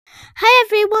Hi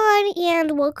everyone,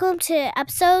 and welcome to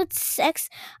episode 6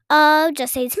 of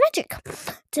Just Say It's Magic.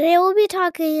 Today we'll be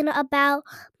talking about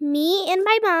me and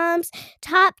my mom's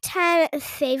top 10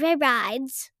 favorite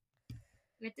rides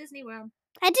At Disney World.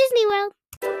 at Disney World.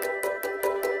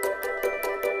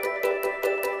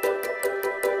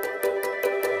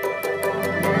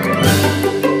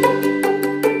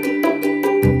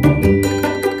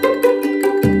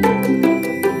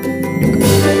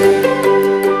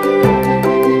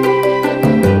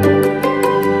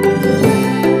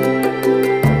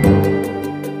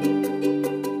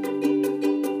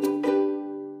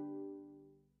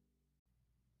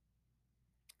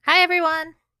 Hi,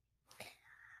 everyone.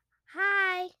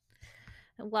 Hi.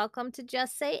 And welcome to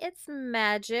Just Say It's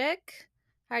Magic.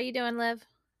 How are you doing, Liv?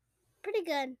 Pretty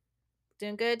good.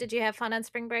 Doing good? Did you have fun on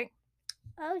spring break?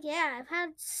 Oh yeah, I've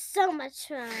had so much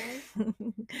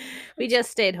fun. We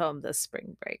just stayed home this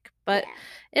spring break, but Yeah.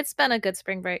 it's been a good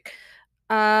spring break.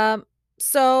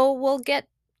 So we'll get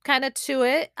kind of to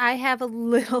it. I have a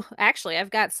little, actually, I've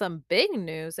got some big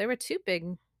news. There were two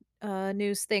big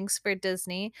news things for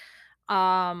Disney.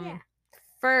 Yeah.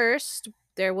 First,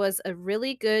 there was a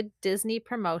really good Disney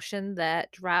promotion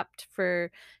that dropped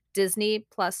for Disney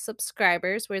Plus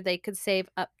subscribers where they could save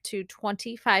up to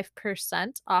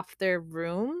 25% off their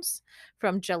rooms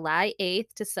from July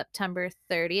 8th to September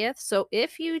 30th. So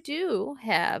if you do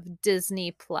have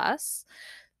Disney Plus,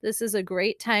 this is a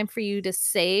great time for you to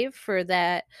save for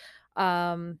that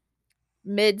um,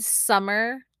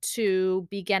 midsummer to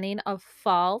beginning of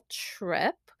fall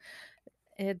trip.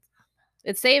 It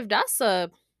it saved us a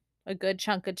good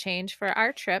chunk of change for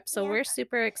our trip, so Yep. we're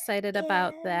super excited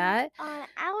about that. On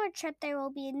our trip, there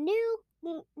will be a new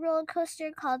roller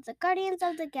coaster called the Guardians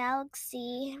of the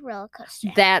Galaxy roller coaster.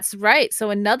 That's right.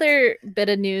 So another bit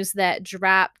of news that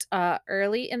dropped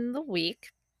early in the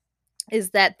week is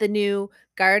that the new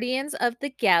Guardians of the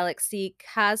Galaxy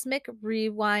Cosmic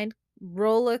Rewind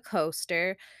roller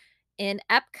coaster in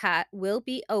Epcot will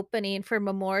be opening for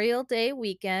Memorial Day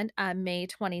weekend on May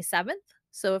 27th.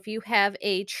 So if you have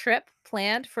a trip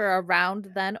planned for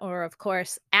around then, or of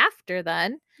course after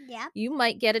then, Yep. you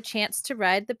might get a chance to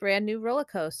ride the brand new roller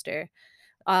coaster.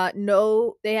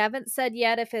 No, they haven't said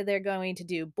yet if they're going to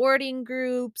do boarding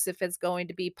groups, if it's going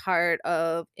to be part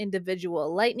of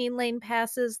individual lightning lane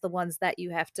passes, the ones that you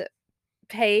have to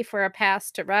pay for a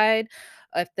pass to ride,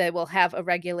 if they will have a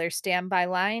regular standby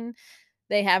line.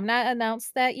 They have not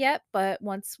announced that yet, but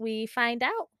once we find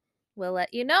out, we'll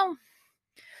let you know.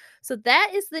 So that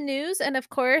is the news. And of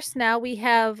course, now we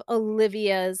have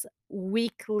Olivia's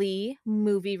weekly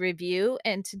movie review.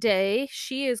 And today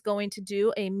she is going to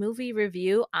do a movie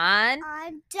review on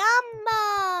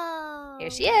Dumbo. Here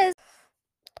she is.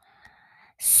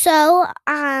 So,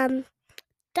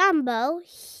 Dumbo,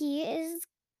 he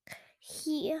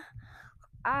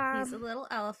He's a little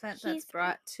elephant that's he's-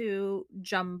 brought to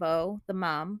Jumbo, the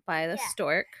mom, by the Yeah.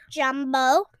 stork.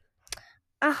 Jumbo.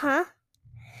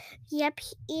 Yep,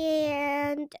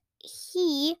 and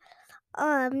he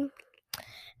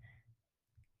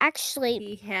actually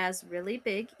He has really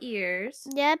big ears.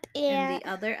 yep, And and the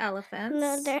other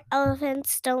elephants. the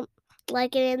elephants don't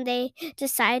like it, and they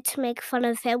decide to make fun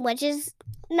of him, which is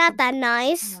not that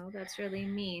nice. No, that's really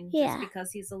mean. Yeah. Just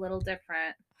because he's a little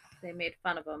different, they made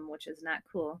fun of him, which is not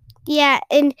cool. Yeah,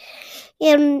 and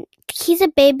he's a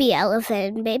baby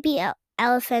elephant. Baby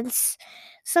elephants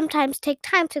sometimes take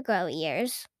time to grow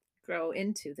ears. Grow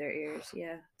into their ears,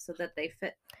 yeah, so that they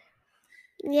fit.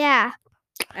 Yeah.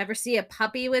 Ever see a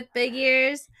puppy with big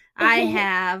ears? I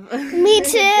have. Me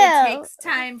too. It takes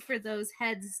time for those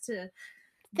heads to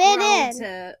Fit grow in.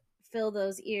 to fill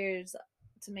those ears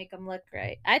to make them look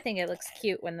right. I think it looks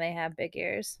cute when they have big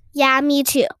ears. Yeah, me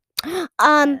too.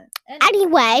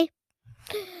 Anyway,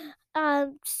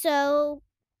 so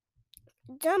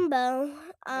Dumbo,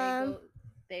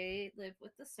 they live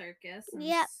with the circus, and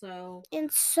yep. so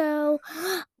And so,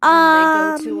 when they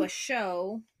go to a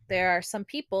show, there are some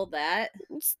people that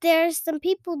there's some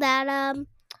people that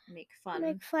make fun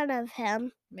of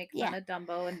him. Make fun of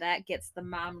Dumbo, and that gets the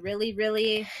mom really,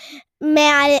 really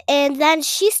mad. And then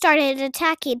she started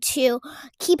attacking to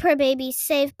keep her baby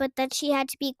safe, but then she had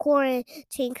to be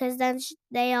quarantined because then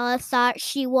they all thought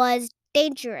she was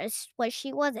dangerous, which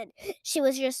she wasn't. She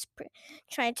was just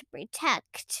trying to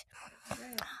protect.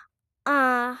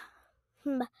 Right.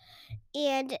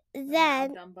 And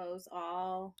then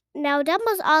now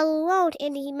Dumbo's all alone,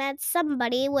 and he met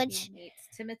somebody, which he meets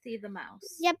Timothy the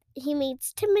mouse. Yep, he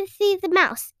meets Timothy the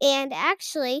mouse, and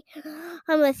actually,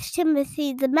 with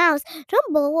Timothy the mouse,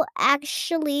 Dumbo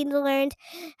actually learned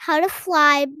how to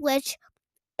fly, which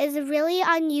is really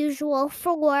unusual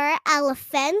for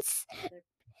elephants.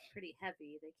 pretty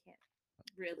heavy. They can't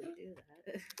really do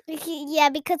that. Yeah,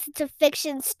 because it's a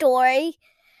fiction story.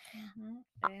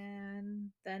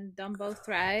 And then Dumbo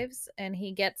thrives and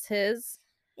he gets his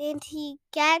And he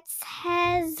gets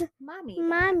his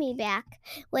mommy back,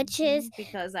 which is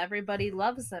because everybody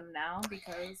loves him now,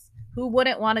 because who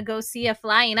wouldn't want to go see a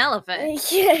flying elephant?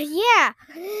 yeah.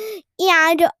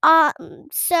 And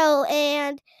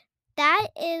and that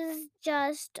is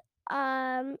just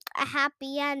a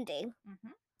happy ending.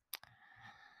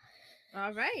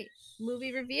 All right,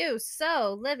 movie review.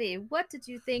 So, Livy, what did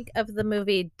you think of the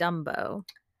movie Dumbo?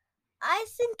 I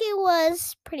think it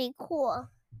was pretty cool.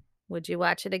 Would you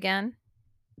watch it again?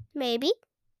 Maybe.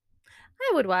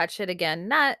 I would watch it again,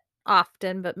 not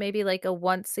often, but maybe like a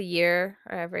once a year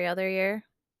or every other year,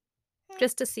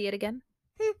 just to see it again.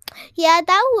 Yeah,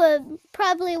 that would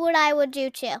probably what I would do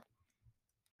too.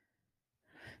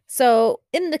 So,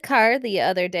 in the car the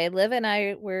other day, Liv and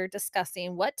I were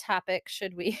discussing what topic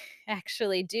should we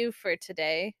actually do for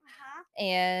today.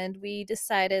 And we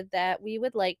decided that we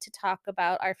would like to talk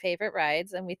about our favorite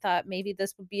rides. And we thought maybe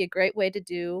this would be a great way to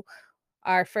do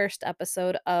our first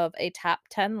episode of a top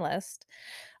 10 list.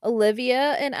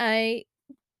 Olivia and I,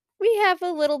 we have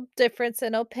a little difference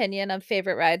in opinion of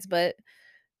favorite rides, but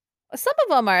some of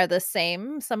them are the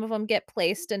same. Some of them get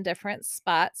placed in different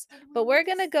spots. But we're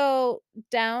going to go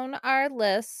down our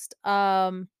list.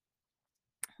 Livy,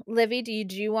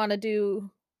 do you want to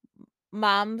do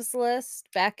mom's list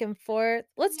back and forth?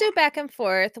 Let's do back and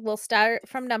forth. We'll start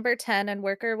from number 10 and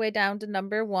work our way down to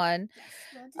number 1.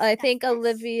 I think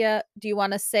Olivia, do you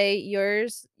want to say your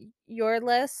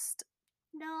list?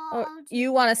 No, Or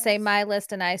you want to say my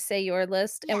list and I say your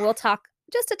list, and we'll talk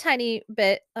just a tiny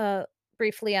bit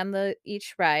briefly on the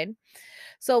each ride.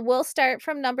 So we'll start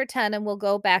from number 10 and we'll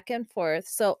go back and forth.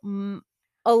 So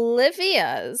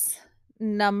Olivia's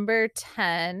number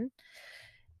 10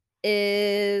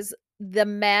 is the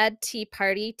Mad Tea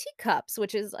Party Teacups,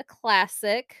 which is a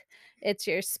classic. It's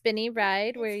your spinny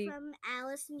ride where you from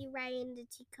Alice and you ride in the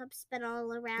teacup, spin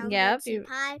all around Yep, the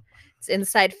teapot. It's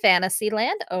inside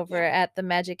Fantasyland over at the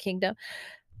Magic Kingdom.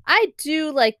 I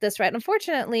do like this ride.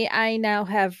 Unfortunately, I now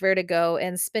have vertigo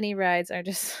and spinny rides are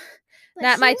just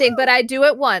not my thing, but I do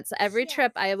it once. Every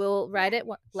trip I will ride it.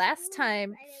 Last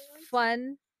time,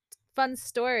 fun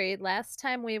story. Last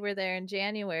time we were there in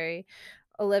January,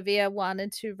 Olivia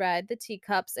wanted to ride the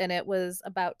teacups and it was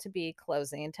about to be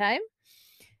closing time.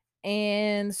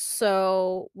 And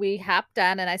so we hopped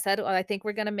on and I said, well, I think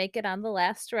we're going to make it on the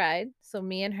last ride. So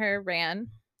me and her ran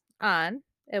on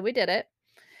and we did it.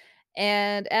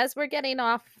 And as we're getting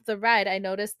off the ride, I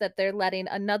noticed that they're letting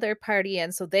another party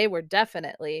in. So they were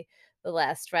definitely the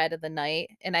last ride of the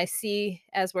night. And I see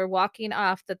as we're walking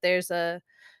off that there's a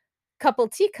couple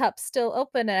teacups still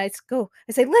open. And I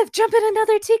say, Liv, jump in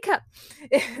another teacup.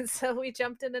 And so we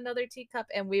jumped in another teacup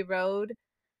and we rode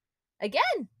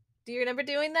again. Do you remember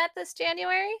doing that this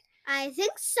January? I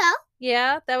think so.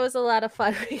 Yeah, that was a lot of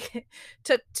fun. We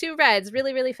took 2 rides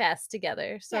really, really fast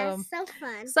together. So, so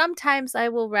fun. Sometimes I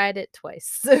will ride it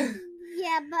twice.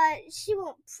 Yeah, but she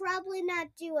won't probably not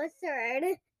do a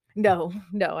third. No,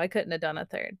 I couldn't have done a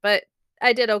third, but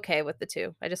I did okay with the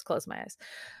 2. I just closed my eyes.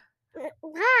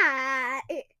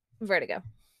 Vertigo.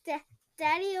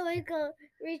 Daddy always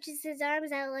reaches his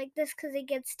arms out like this because he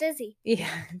gets dizzy. Yeah,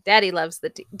 Daddy loves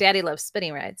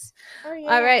spinning rides. Oh,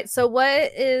 yeah. All right, so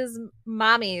what is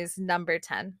Mommy's number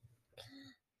 10?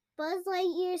 Buzz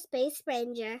Lightyear Space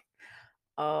Ranger.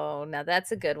 Oh, now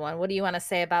that's a good one. What do you want to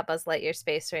say about Buzz Lightyear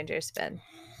Space Ranger Spin?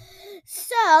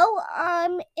 So,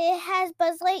 it has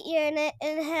Buzz Lightyear in it,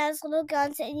 and it has little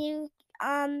guns, and you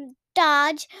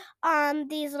dodge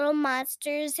these little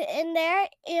monsters in there,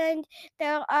 and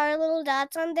there are little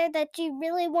dots on there that you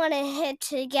really want to hit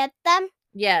to get them.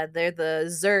 Yeah, they're the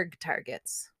Zurg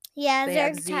targets. Yeah, they Zurg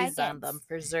have Z's targets on them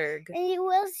for Zurg. And you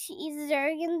will see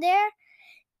Zurg in there,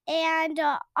 and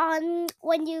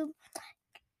when you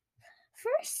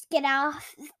first get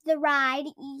off the ride,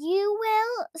 you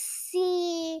will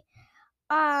see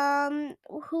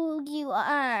who you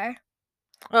are.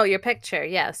 Oh, your picture,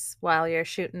 yes, while you're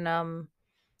shooting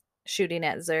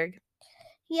at Zurg.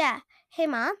 Yeah. Hey,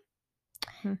 Mom.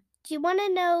 Do you want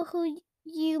to know who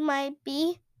you might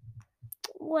be,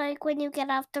 like when you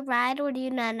get off the ride, or do you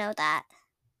not know that?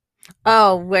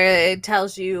 Oh, where it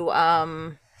tells you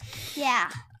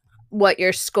yeah, what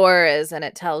your score is, and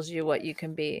it tells you what you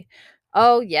can be.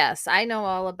 Oh yes, I know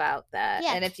all about that.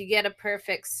 Yeah. And if you get a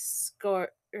perfect score,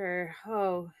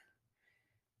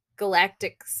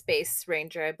 Galactic Space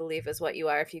Ranger, I believe is what you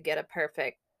are if you get a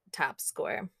perfect top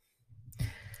score.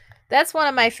 That's one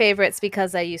of my favorites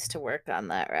because I used to work on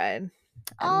that ride.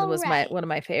 and it All was right. one of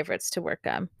my favorites to work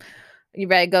on. You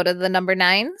ready to go to the number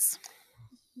 9s?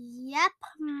 Yep,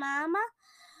 Mama.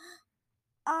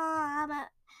 Um,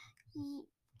 y-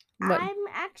 What? I'm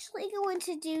actually going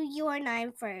to do your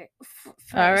 9 first.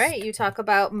 All right, you talk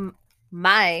about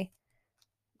my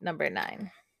number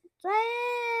 9. Let's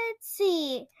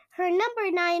see. Her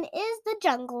number 9 is the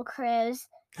Jungle Cruise.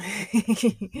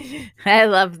 I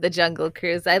love the Jungle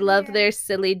Cruise. I love Yeah. their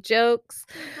silly jokes.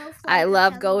 We both I love the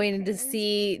love Jungle going to Cruise.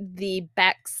 see the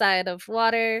backside of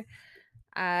water.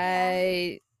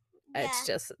 Yeah. It's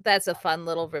just, that's a fun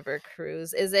little river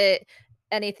cruise. Is it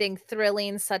anything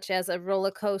thrilling such as a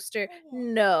roller coaster?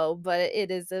 No, but it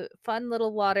is a fun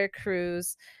little water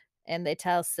cruise and they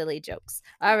tell silly jokes.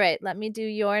 All right, let me do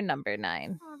your number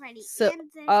 9. Alrighty. So, And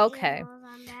there's okay. animals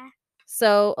on there.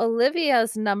 So,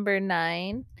 Olivia's number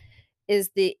 9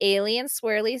 is the Alien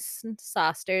Swirly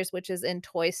Saucers, which is in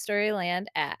Toy Story Land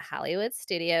at Hollywood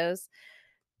Studios.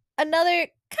 Another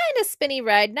kind of spinny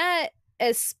ride, not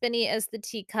as spinny as the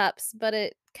teacups, but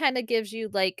it kind of gives you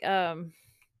like a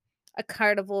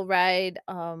carnival ride,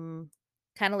 kind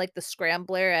of like the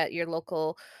scrambler at your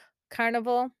local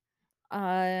carnival.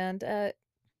 And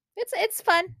it's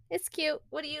fun. It's cute.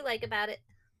 What do you like about it?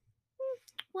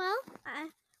 Well,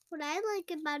 what I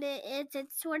like about it is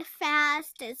it's sort of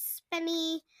fast, it's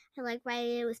spinny. I like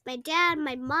riding it with my dad,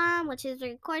 my mom, which is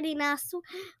recording us.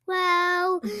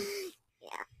 Well,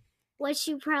 yeah. Which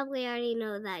you probably already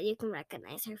know that you can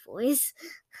recognize her voice.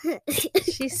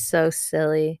 She's so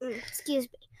silly. Excuse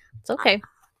me. It's okay.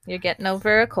 You're getting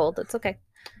over a cold. It's okay.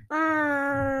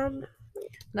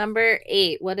 Number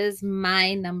 8. What is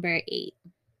my number 8?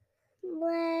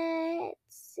 Let's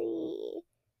see.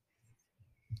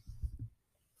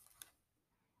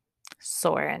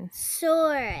 Soren.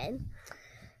 So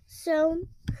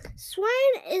Soren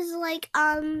is like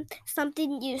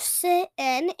something you sit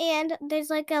in, and there's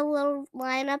like a little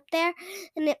line up there,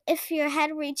 and if your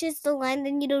head reaches the line,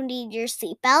 then you don't need your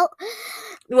seatbelt.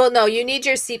 Well, no, you need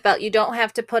your seatbelt. You don't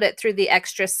have to put it through the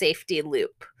extra safety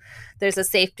loop. There's a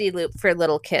safety loop for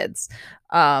little kids.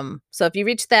 So if you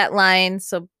reach that line,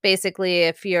 so basically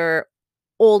if you're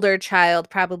older child,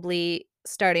 probably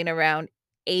starting around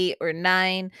 8 or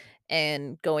 9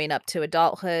 and going up to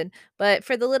adulthood, but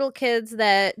for the little kids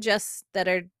that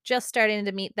are just starting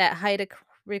to meet that height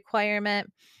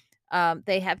requirement,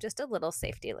 they have just a little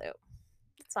safety loop.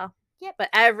 That's all. Yep. But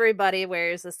everybody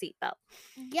wears a seatbelt.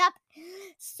 Yep.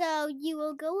 So you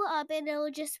will go up and it'll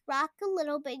just rock a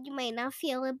little bit. You might not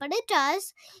feel it, but it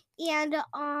does. And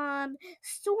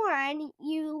Soren,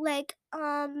 you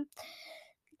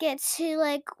get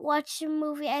to watch a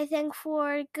movie, I think,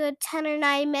 for a good 10 or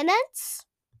 9 minutes.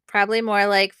 Probably more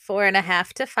like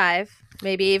 4.5 to 5,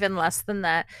 maybe even less than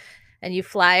that. And you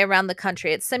fly around the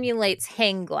country. It simulates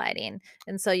hang gliding.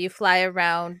 And so you fly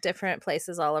around different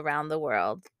places all around the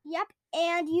world. Yep.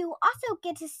 And you also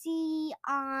get to see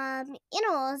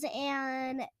animals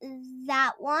and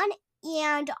that one.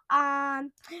 And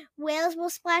whales will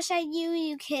splash at you.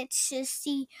 You get to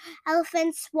see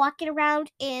elephants walking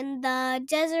around in the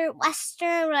desert,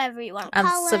 western, whatever you want to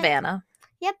call it. Savannah.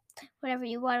 Yep, whatever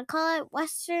you want to call it.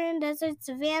 Western, desert,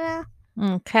 savannah.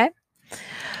 Okay.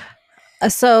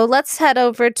 So let's head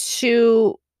over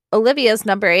to Olivia's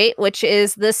number 8, which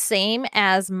is the same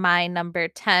as my number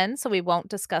 10. So we won't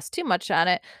discuss too much on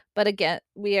it. But again,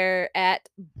 we are at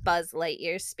Buzz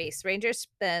Lightyear Space Ranger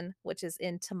Spin, which is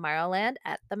in Tomorrowland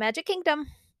at the Magic Kingdom.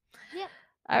 Yep.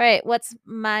 All right. What's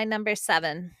my number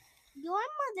 7? Your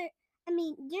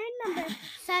number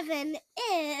 7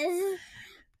 is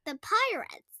the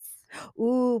Pirates.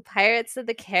 Ooh, Pirates of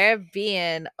the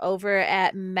Caribbean over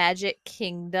at Magic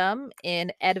Kingdom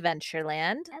in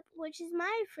Adventureland. Which is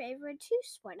my favorite too,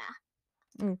 sorta.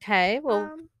 Okay,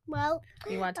 well,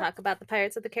 you want to uh, talk about the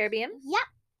Pirates of the Caribbean? Yep.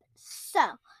 So,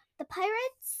 the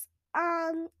Pirates,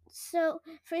 so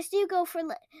first you go through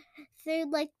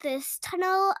this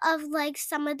tunnel of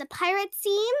some of the pirate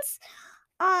scenes,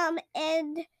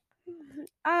 and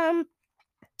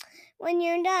when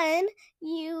you're done,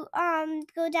 you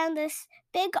go down this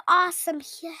big awesome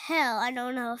hill. I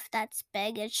don't know if that's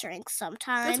big, it shrinks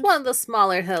sometimes. It's one of the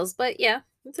smaller hills, but yeah,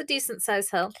 it's a decent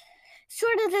sized hill.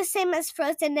 Sort of the same as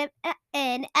Frozen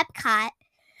in Epcot.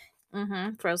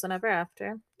 Frozen Ever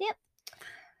After. Yep.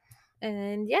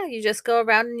 And yeah, you just go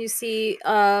around and you see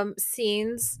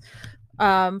scenes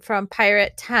from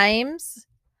pirate times.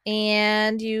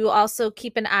 And you also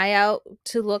keep an eye out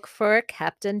to look for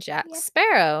Captain Jack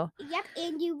Sparrow. Yep,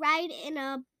 and you ride in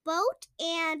a boat,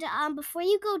 and before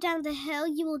you go down the hill,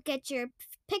 you will get your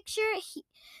picture.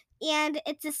 and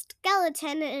it's a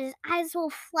skeleton, and his eyes will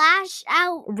flash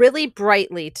out. Really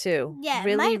brightly too. Yeah,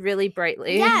 Really, really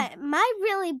brightly. Yeah, it might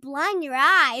really blind your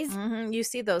eyes. You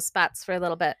see those spots for a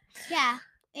little bit. Yeah,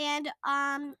 and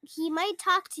he might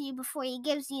talk to you before he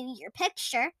gives you your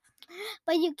picture,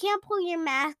 but you can't pull your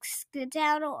mask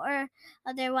down, or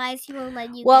otherwise he won't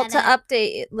let you Well, get to it.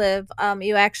 update Liv,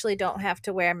 you actually don't have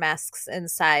to wear masks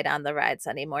inside on the rides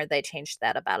anymore. They changed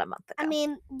that about a month ago. I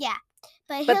mean, yeah,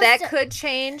 but But that could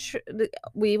change.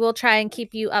 We will try and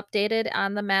keep you updated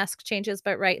on the mask changes,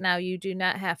 but right now you do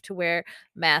not have to wear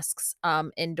masks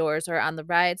indoors or on the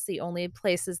rides. The only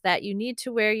places that you need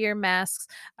to wear your masks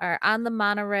are on the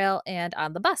monorail and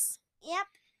on the bus. Yep.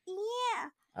 Yeah.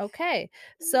 Okay,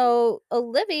 so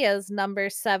Olivia's number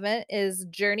 7 is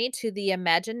Journey to the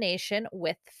Imagination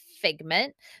with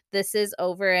Figment. This is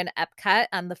over in Epcot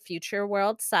on the Future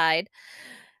World side.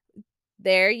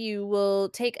 There you will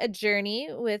take a journey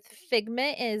with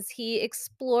Figment as he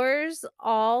explores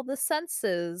all the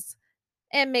senses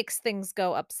and makes things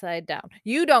go upside down.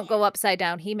 You don't go upside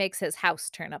down, he makes his house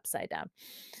turn upside down.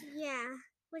 Yeah,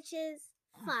 which is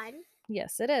fun.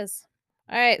 Yes, it is.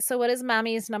 All right, so what is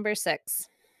Mommy's number 6?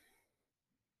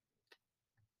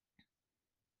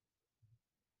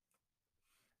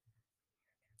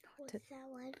 What's that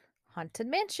one? Haunted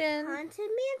Mansion. Haunted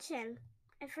Mansion.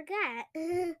 I forgot.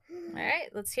 All right,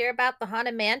 let's hear about the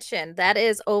Haunted Mansion. That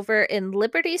is over in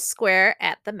Liberty Square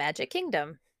at the Magic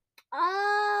Kingdom.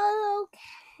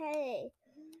 Okay.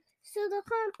 So the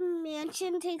Haunted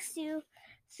Mansion takes you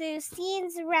through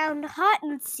scenes around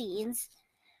haunted scenes,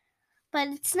 but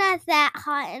it's not that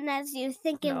haunted as you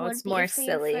think it No, would it's be more for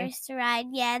silly. your first ride.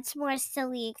 Yeah, it's more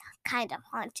silly, kind of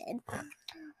haunted.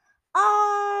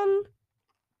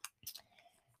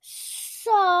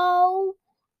 So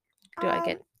Do I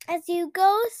get as you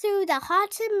go through the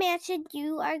Haunted Mansion,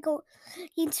 you are going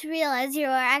to realize you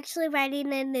are actually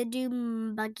riding in a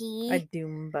doom buggy. a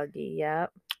doom buggy?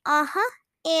 Yep.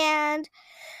 And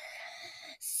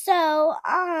so,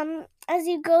 as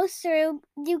you go through,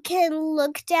 you can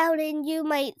look down and you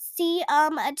might see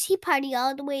a tea party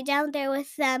all the way down there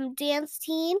with them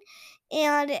dancing,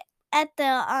 and at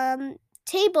the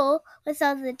table with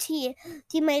all the tea,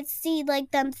 you might see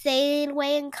like them fading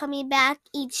away and coming back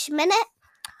each minute.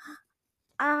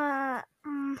 Yeah,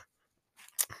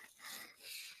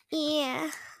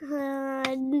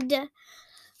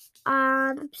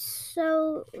 and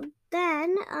so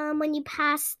then when you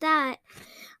pass that,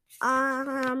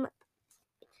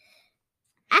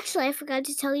 actually I forgot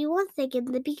to tell you one thing in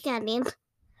the beginning.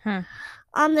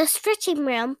 The stretching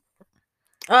room.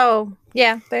 Oh,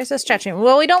 yeah, there's a stretching.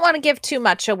 Well, we don't want to give too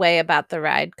much away about the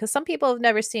ride because some people have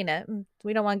never seen it.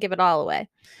 We don't want to give it all away.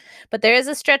 But there is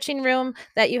a stretching room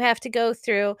that you have to go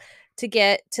through to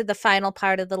get to the final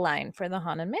part of the line for the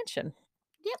Haunted Mansion.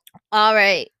 Yep. All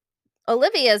right.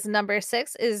 Olivia's number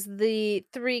 6 is the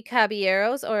Three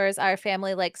Caballeros, or as our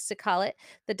family likes to call it,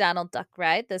 the Donald Duck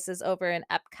ride. This is over in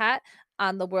Epcot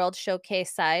on the World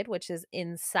Showcase side, which is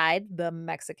inside the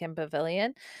Mexican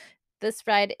Pavilion. This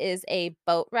ride is a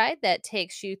boat ride that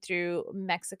takes you through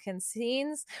Mexican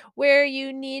scenes where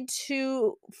you need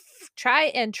to try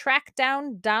and track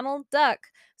down Donald Duck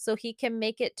so he can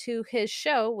make it to his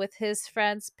show with his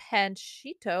friends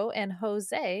Panchito and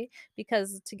Jose,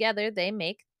 because together they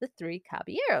make the Three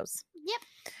Caballeros. Yep.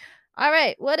 All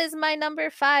right, what is my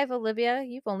number 5, Olivia?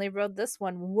 You've only rode this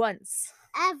one once.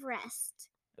 Everest.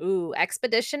 Ooh,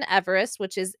 Expedition Everest,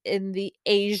 which is in the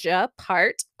Asia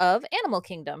part of Animal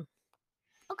Kingdom.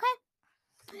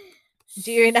 Okay.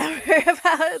 Do you remember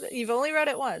about it? You've only read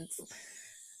it once.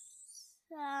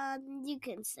 You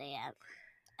can say it.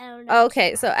 I don't know.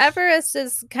 Okay, so Everest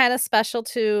is kind of special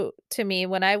to me.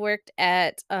 When I worked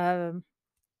at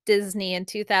Disney in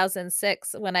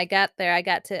 2006, when I got there, I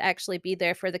got to actually be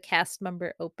there for the cast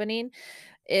member opening.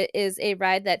 It is a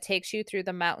ride that takes you through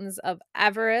the mountains of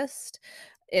Everest.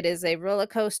 It is a roller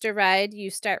coaster ride. You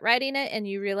start riding it and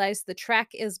you realize the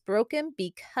track is broken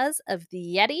because of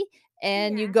the Yeti,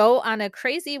 and you go on a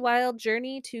crazy wild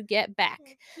journey to get back.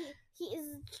 He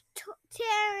is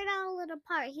tearing all it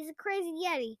apart. He's a crazy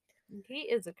Yeti. He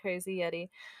is a crazy Yeti.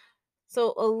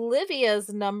 So Olivia's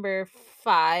number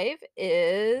 5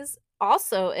 is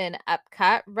also in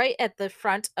Epcot, right at the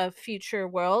front of Future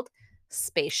World,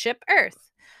 Spaceship Earth.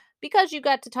 Because you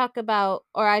got to talk about,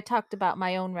 or I talked about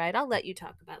my own ride, I'll let you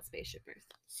talk about Spaceship Earth.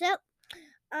 So,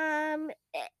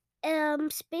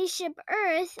 Spaceship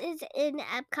Earth is in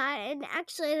Epcot, and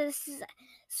actually this is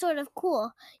sort of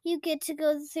cool. You get to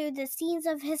go through the scenes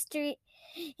of history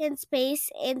in space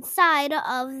inside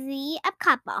of the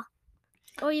Epcot ball.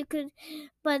 Or you could,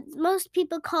 but most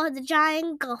people call it the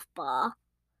giant golf ball.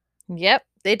 Yep,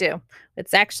 They do.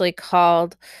 It's actually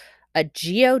called a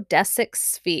geodesic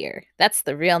sphere. That's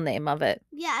the real name of it.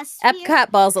 Yeah, a sphere.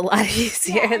 Epcot ball's a lot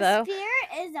easier, Yeah, a though.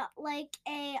 sphere is like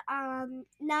a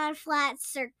non-flat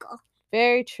circle.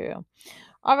 Very true.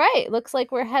 All right, looks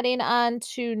like we're heading on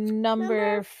to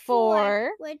number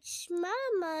 4. Which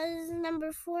Mama's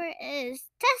number 4 is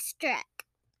Test Track.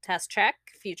 Test Track,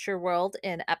 Future World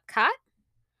in Epcot.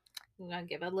 You want to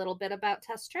give a little bit about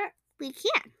Test Track? We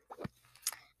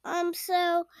can.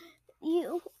 So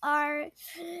you are.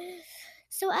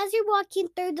 So as you're walking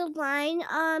through the line,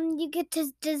 you get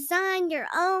to design your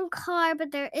own car,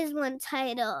 but there is one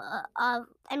title of,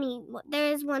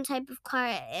 there is one type of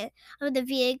car of the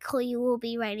vehicle you will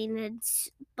be riding in,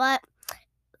 but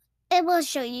it will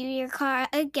show you your car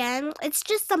again. It's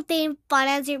just something fun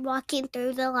as you're walking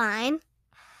through the line.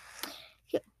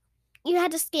 You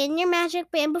had to scan your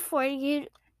magic band before you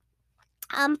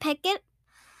pick it.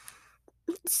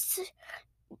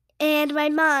 And my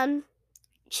mom,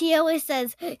 she always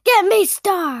says, "Get me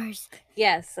stars."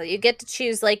 Yes, so you get to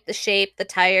choose like the shape, the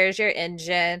tires, your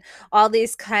engine, all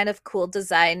these kind of cool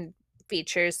design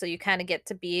features. So you kind of get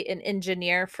to be an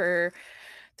engineer for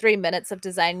 3 minutes of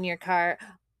designing your car.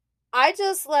 I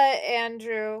just let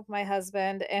Andrew, my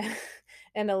husband,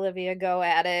 and Olivia go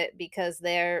at it because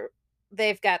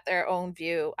they've got their own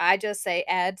view. I just say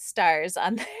add stars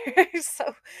on there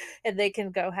so and they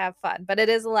can go have fun. But it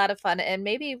is a lot of fun. And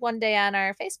maybe one day on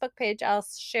our Facebook page I'll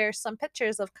share some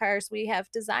pictures of cars we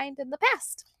have designed in the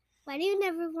past. Why do you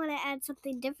never want to add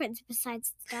something different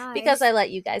besides stars? Because I let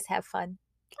you guys have fun.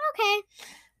 Okay.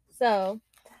 So,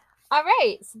 all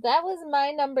right. So that was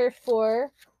my number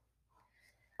 4.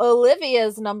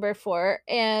 Olivia's number 4,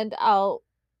 and I'll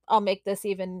make this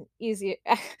even easier.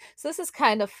 So this is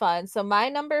kind of fun. So my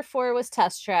number 4 was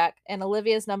Test Track, and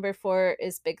Olivia's number 4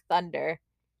 is Big Thunder.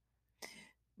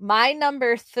 My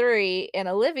number 3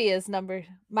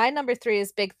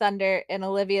 is Big Thunder, and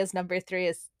Olivia's number 3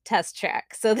 is Test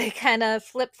Track. So they kind of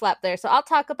flip flop there. So I'll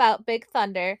talk about Big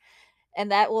Thunder,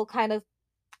 and that will kind of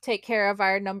take care of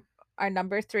our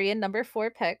number 3 and number 4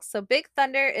 picks. So Big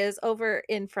Thunder is over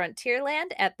in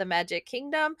Frontierland at the Magic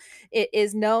Kingdom. It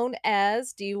is known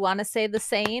as, do you want to say the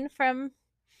saying from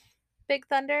Big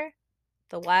Thunder?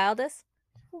 The wildest?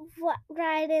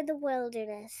 Ride in the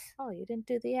wilderness. Oh, you didn't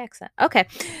do the accent. Okay.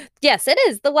 Yes, it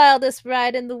is the wildest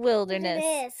ride in the wilderness.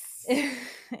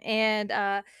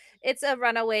 And it's a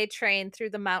runaway train through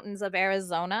the mountains of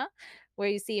Arizona, where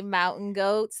you see mountain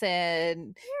goats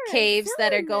and caves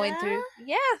that are going through.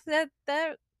 Yeah, that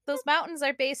those mountains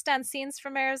are based on scenes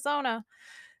from Arizona.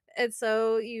 And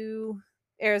so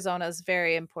Arizona is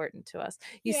very important to us.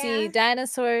 You see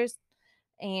dinosaurs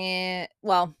and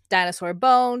dinosaur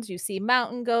bones, you see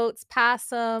mountain goats,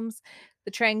 possums.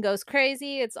 The train goes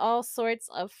crazy. It's all sorts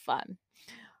of fun.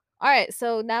 All right,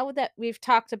 so now that we've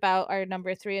talked about our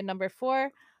number 3 and number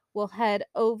 4, we'll head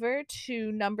over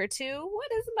to number 2.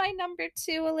 What is my number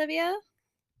 2, Olivia?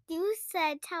 You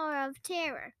said Tower of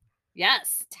Terror.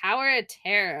 Yes, Tower of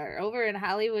Terror over in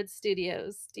Hollywood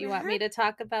Studios. Do you want me to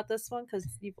talk about this one? Because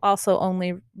you've also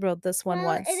only rode this one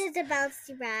once. It is a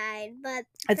bouncy ride, but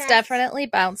it's definitely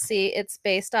bouncy. It's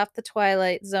based off the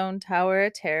Twilight Zone Tower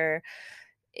of Terror.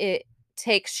 It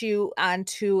takes you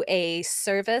onto a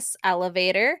service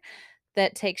elevator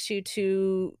that takes you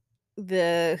to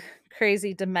the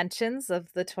crazy dimensions of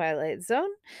the Twilight Zone.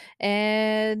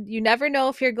 And you never know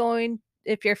if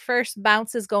your first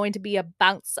bounce is going to be a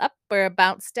bounce up or a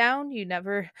bounce down. You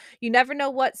never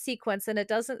know what sequence, and it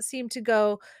doesn't seem to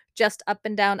go just up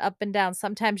and down, up and down.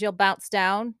 Sometimes you'll bounce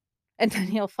down and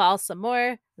then you'll fall some more,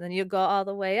 and then you'll go all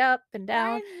the way up and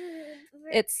down.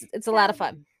 It's a lot of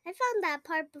fun. I found that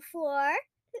part before.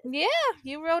 Yeah,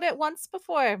 you rode it once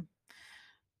before.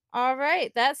 All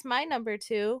right, that's my number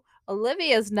 2.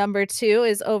 Olivia's number 2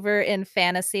 is over in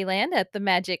Fantasyland at the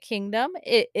Magic Kingdom.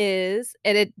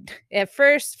 At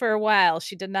first, for a while,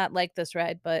 she did not like this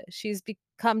ride, but she's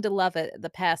come to love it the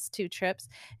past 2 trips,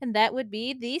 and that would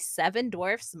be the Seven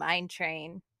Dwarfs Mine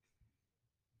Train.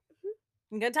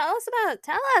 You gonna tell us about it?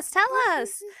 Tell us.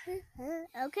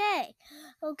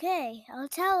 Okay, I'll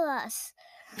tell us.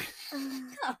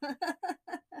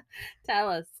 Tell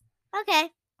us.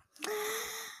 Okay.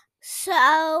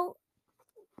 So,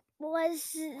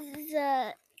 was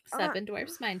the Seven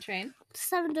Dwarfs Mine Train.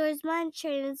 Seven Dwarfs Mine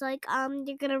Train is like,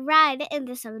 you're gonna ride in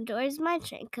the Seven Dwarfs Mine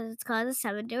Train because it's called the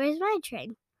Seven Dwarfs Mine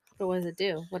Train. But what does it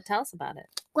do? Tell us about it.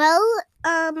 Well,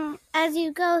 as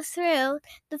you go through,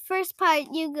 the first part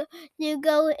you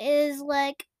go is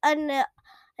like an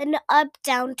up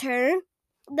down turn.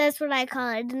 That's what I call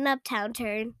it, an uptown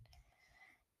turn.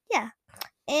 Yeah.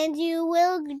 and you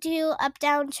will do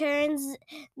up-down turns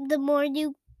the more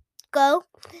you go.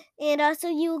 And also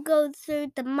you will go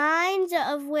through the mines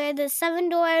of where the Seven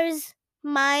Dwarfs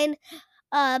mine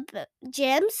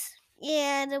gems.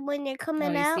 And when you're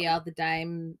coming you out, see all the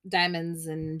diamonds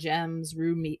and gems,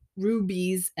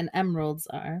 rubies and emeralds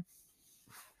are.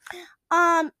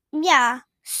 yeah.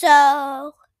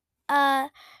 So,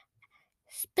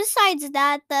 besides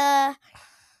that, the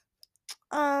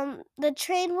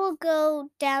train will go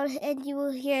down and you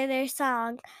will hear their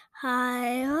song.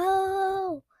 Hi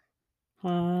ho,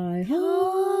 Hi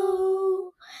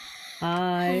ho, ho,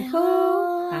 hi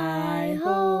ho, hi hi ho,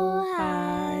 ho, hi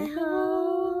hi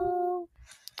ho.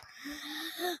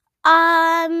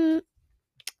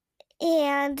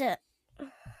 And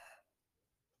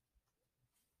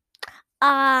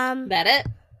That it?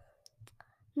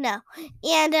 no.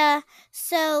 And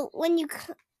so when you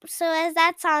so as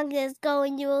that song is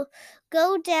going, you will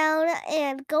go down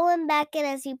and going back, and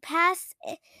as you pass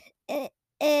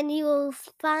and you will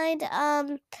find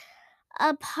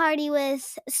a party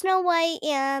with Snow White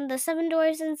and the Seven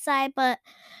Dwarfs inside, but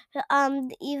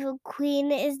the evil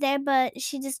queen is there, but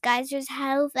she disguises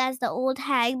herself as the old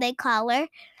hag, they call her.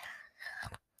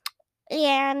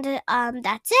 And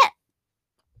that's it.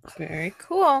 Very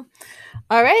cool.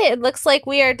 All right, it looks like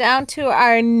we are down to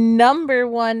our number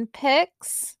one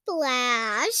picks.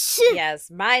 Splash. Yes,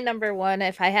 my number one.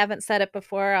 If I haven't said it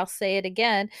before, I'll say it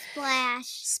again. Splash.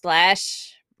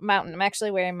 Splash Mountain. I'm actually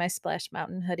wearing my Splash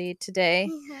Mountain hoodie today.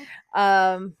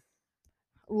 Log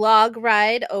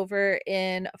ride over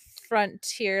in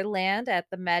Frontierland at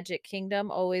the Magic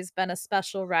Kingdom. Always been a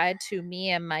special ride to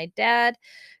me and my dad.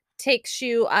 Takes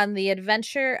you on the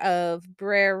adventure of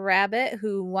Brer Rabbit,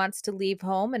 who wants to leave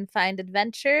home and find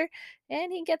adventure,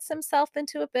 and he gets himself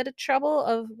into a bit of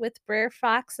trouble with Brer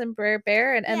Fox and Brer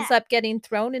Bear, and ends up getting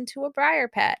thrown into a briar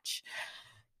patch.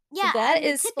 Yeah, so that and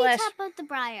is the tippy Splash. top of the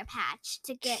briar patch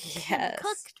to get him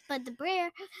cooked, but the Brer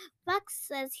Fox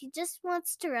says he just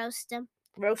wants to roast him.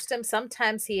 Roast him.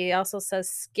 Sometimes he also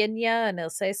says skin ya, and he'll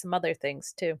say some other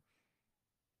things too.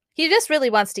 He just really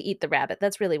wants to eat the rabbit.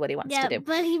 That's really what he wants to do.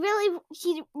 But he really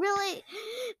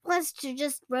wants to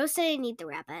just roast it and eat the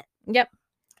rabbit. Yep.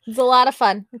 It's a lot of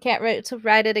fun. I can't wait to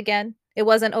ride it again. It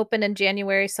wasn't open in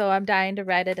January, so I'm dying to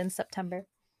ride it in September.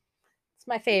 It's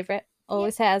my favorite.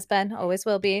 Always has been, always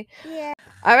will be. Yeah.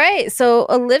 All right, so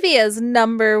Olivia's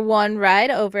number one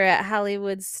ride over at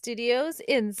Hollywood Studios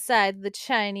inside the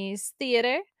Chinese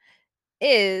Theater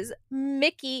is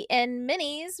Mickey and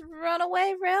Minnie's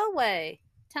Runaway Railway.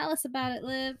 Tell us about it,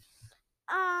 Liv.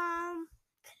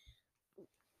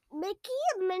 Mickey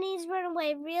and Minnie's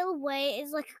Runaway Railway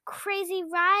is like a crazy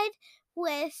ride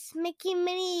with Mickey,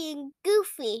 Minnie, and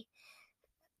Goofy.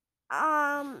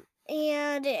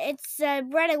 And it's a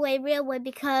runaway railway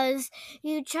because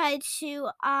you try to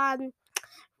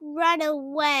run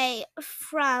away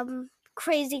from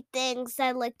crazy things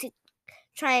that like to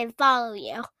try and follow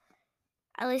you.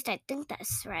 At least I think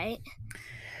that's right.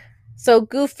 So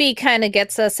Goofy kind of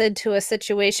gets us into a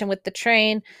situation with the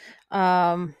train.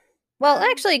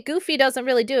 Actually, Goofy doesn't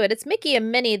really do it. It's Mickey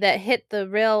and Minnie that hit the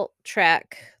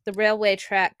railway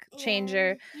track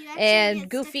changer, and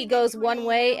Goofy goes one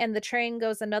way and the train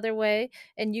goes another way,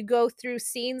 and you go through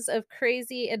scenes of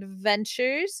crazy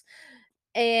adventures,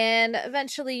 and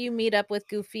eventually you meet up with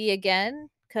Goofy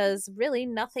again, because really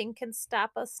nothing can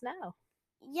stop us now.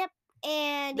 Yep,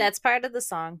 and that's part of the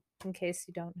song, in case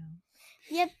you don't know.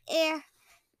 Yep,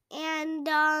 and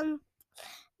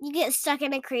you get stuck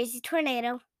in a crazy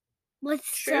tornado with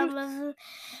some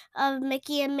of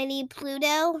Mickey and Minnie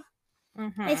Pluto.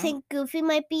 Mm-hmm. I think Goofy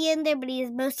might be in there, but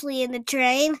he's mostly in the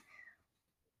train.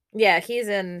 Yeah, he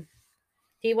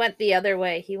went the other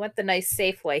way. He went the nice,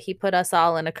 safe way. He put us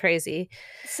all in a crazy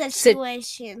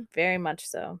situation. Very much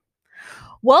so.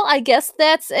 Well, I guess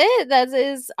that's it. That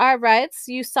is our rides.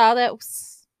 You saw that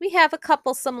we have a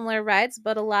couple similar rides,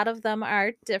 but a lot of them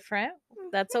are different.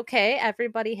 That's okay.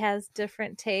 Everybody has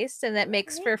different tastes, and that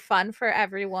makes for fun for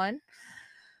everyone.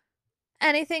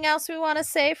 Anything else we want to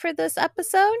say for this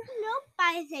episode? Nope.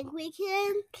 I think we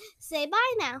can say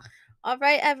bye now. All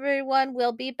right, everyone.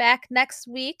 We'll be back next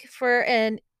week for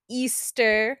an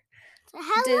Easter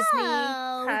Disney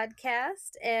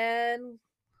podcast, and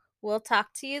we'll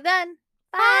talk to you then.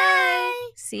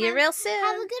 Bye. See you real soon.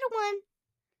 Have a good one.